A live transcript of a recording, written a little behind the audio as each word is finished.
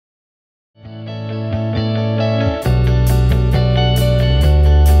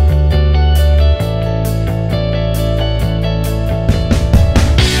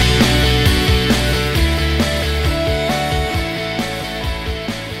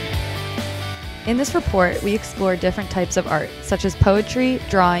In this report, we explore different types of art, such as poetry,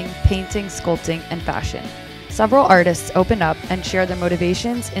 drawing, painting, sculpting, and fashion. Several artists opened up and shared their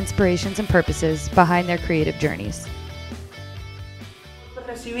motivations, inspirations, and purposes behind their creative journeys.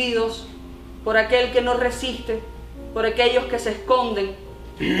 Recibidos por aquel que no resiste, por aquellos que se esconden,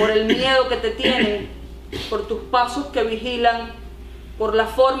 por el miedo que te tienen, por tus pasos que vigilan, por la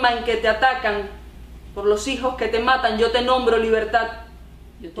forma en que te atacan, por los hijos que te matan. Yo te nombro libertad.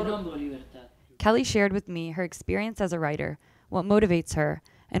 Yo te nombro libertad. Kelly shared with me her experience as a writer, what motivates her,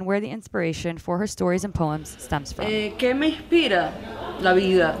 and where the inspiration for her stories and poems stems from. ¿Qué me inspira? La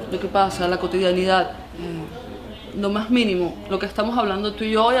vida, lo que pasa, la cotidianidad, lo más mínimo, lo que estamos hablando tú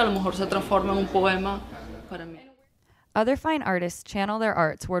y yo, y a lo mejor se transforma en un poema para mí. Other fine artists channel their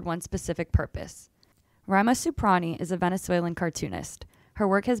art toward one specific purpose. Rama Suprani is a Venezuelan cartoonist. Her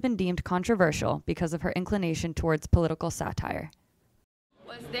work has been deemed controversial because of her inclination towards political satire.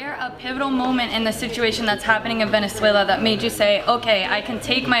 Was there a pivotal moment in the situation that's happening in Venezuela that made you say, okay, I can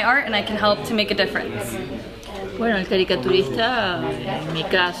take my art and I can help to make a difference? Bueno, el caricaturista, en mi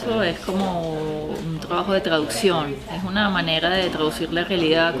caso, es como un trabajo de traducción. Es una manera de traducir la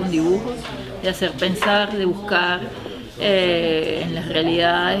realidad con dibujos, de hacer pensar, de buscar en las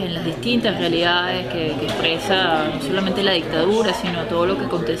realidades, en las distintas realidades que expresa no solamente la dictadura, sino todo lo que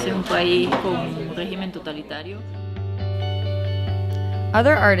acontece en un país con un régimen totalitario.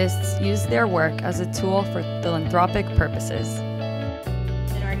 Other artists use their work as a tool for philanthropic purposes.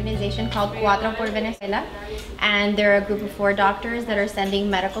 An organization called Cuatro por Venezuela, and they're a group of 4 doctors that are sending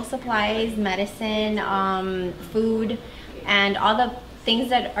medical supplies, medicine, food, and all the things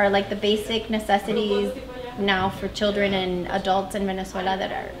that are like the basic necessities now for children and adults in Venezuela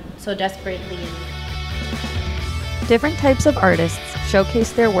that are so desperately in need. Different types of artists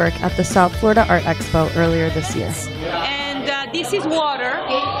showcased their work at the South Florida Art Expo earlier this year. This is water,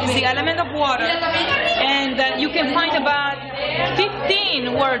 is the element of water, and you can find about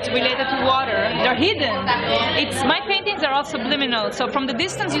 15 words related to water. They're hidden. My paintings are all subliminal, so from the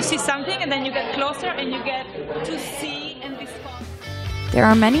distance you see something and then you get closer and you get to see and discover. There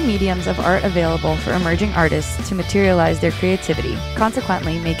are many mediums of art available for emerging artists to materialize their creativity,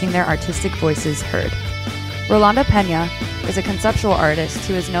 consequently making their artistic voices heard. Rolando Peña is a conceptual artist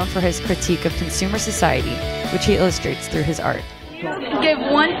who is known for his critique of consumer society, which he illustrates through his art. Give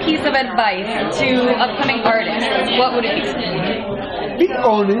one piece of advice to upcoming artists, what would it be? Be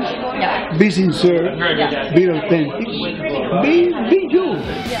honest, be sincere, be authentic, be you.